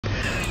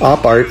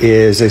Op art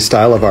is a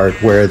style of art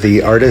where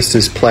the artist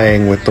is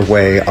playing with the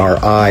way our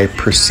eye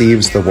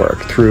perceives the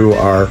work through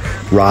our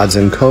rods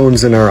and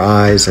cones in our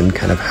eyes and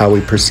kind of how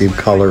we perceive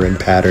color and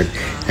pattern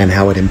and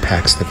how it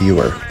impacts the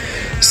viewer.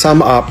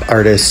 Some op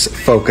artists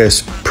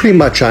focus pretty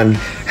much on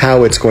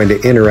how it's going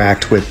to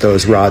interact with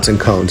those rods and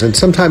cones, and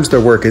sometimes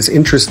their work is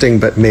interesting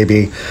but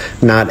maybe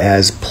not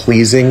as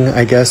pleasing,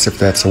 I guess, if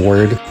that's a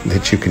word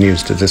that you can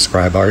use to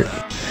describe art.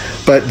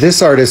 But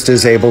this artist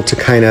is able to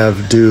kind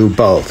of do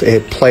both.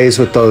 It plays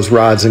with those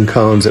rods and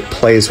cones, it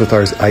plays with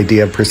our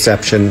idea of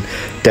perception,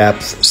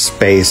 depth,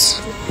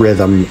 space,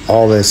 rhythm,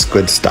 all this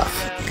good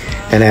stuff.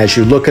 And as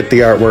you look at the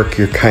artwork,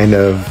 you're kind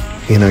of,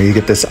 you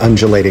get this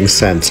undulating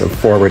sense of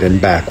forward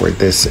and backward,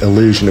 this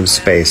illusion of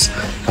space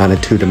on a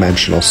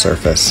two-dimensional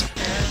surface.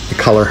 The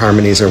color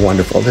harmonies are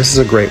wonderful. This is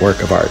a great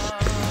work of art.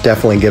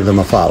 Definitely give them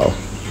a follow.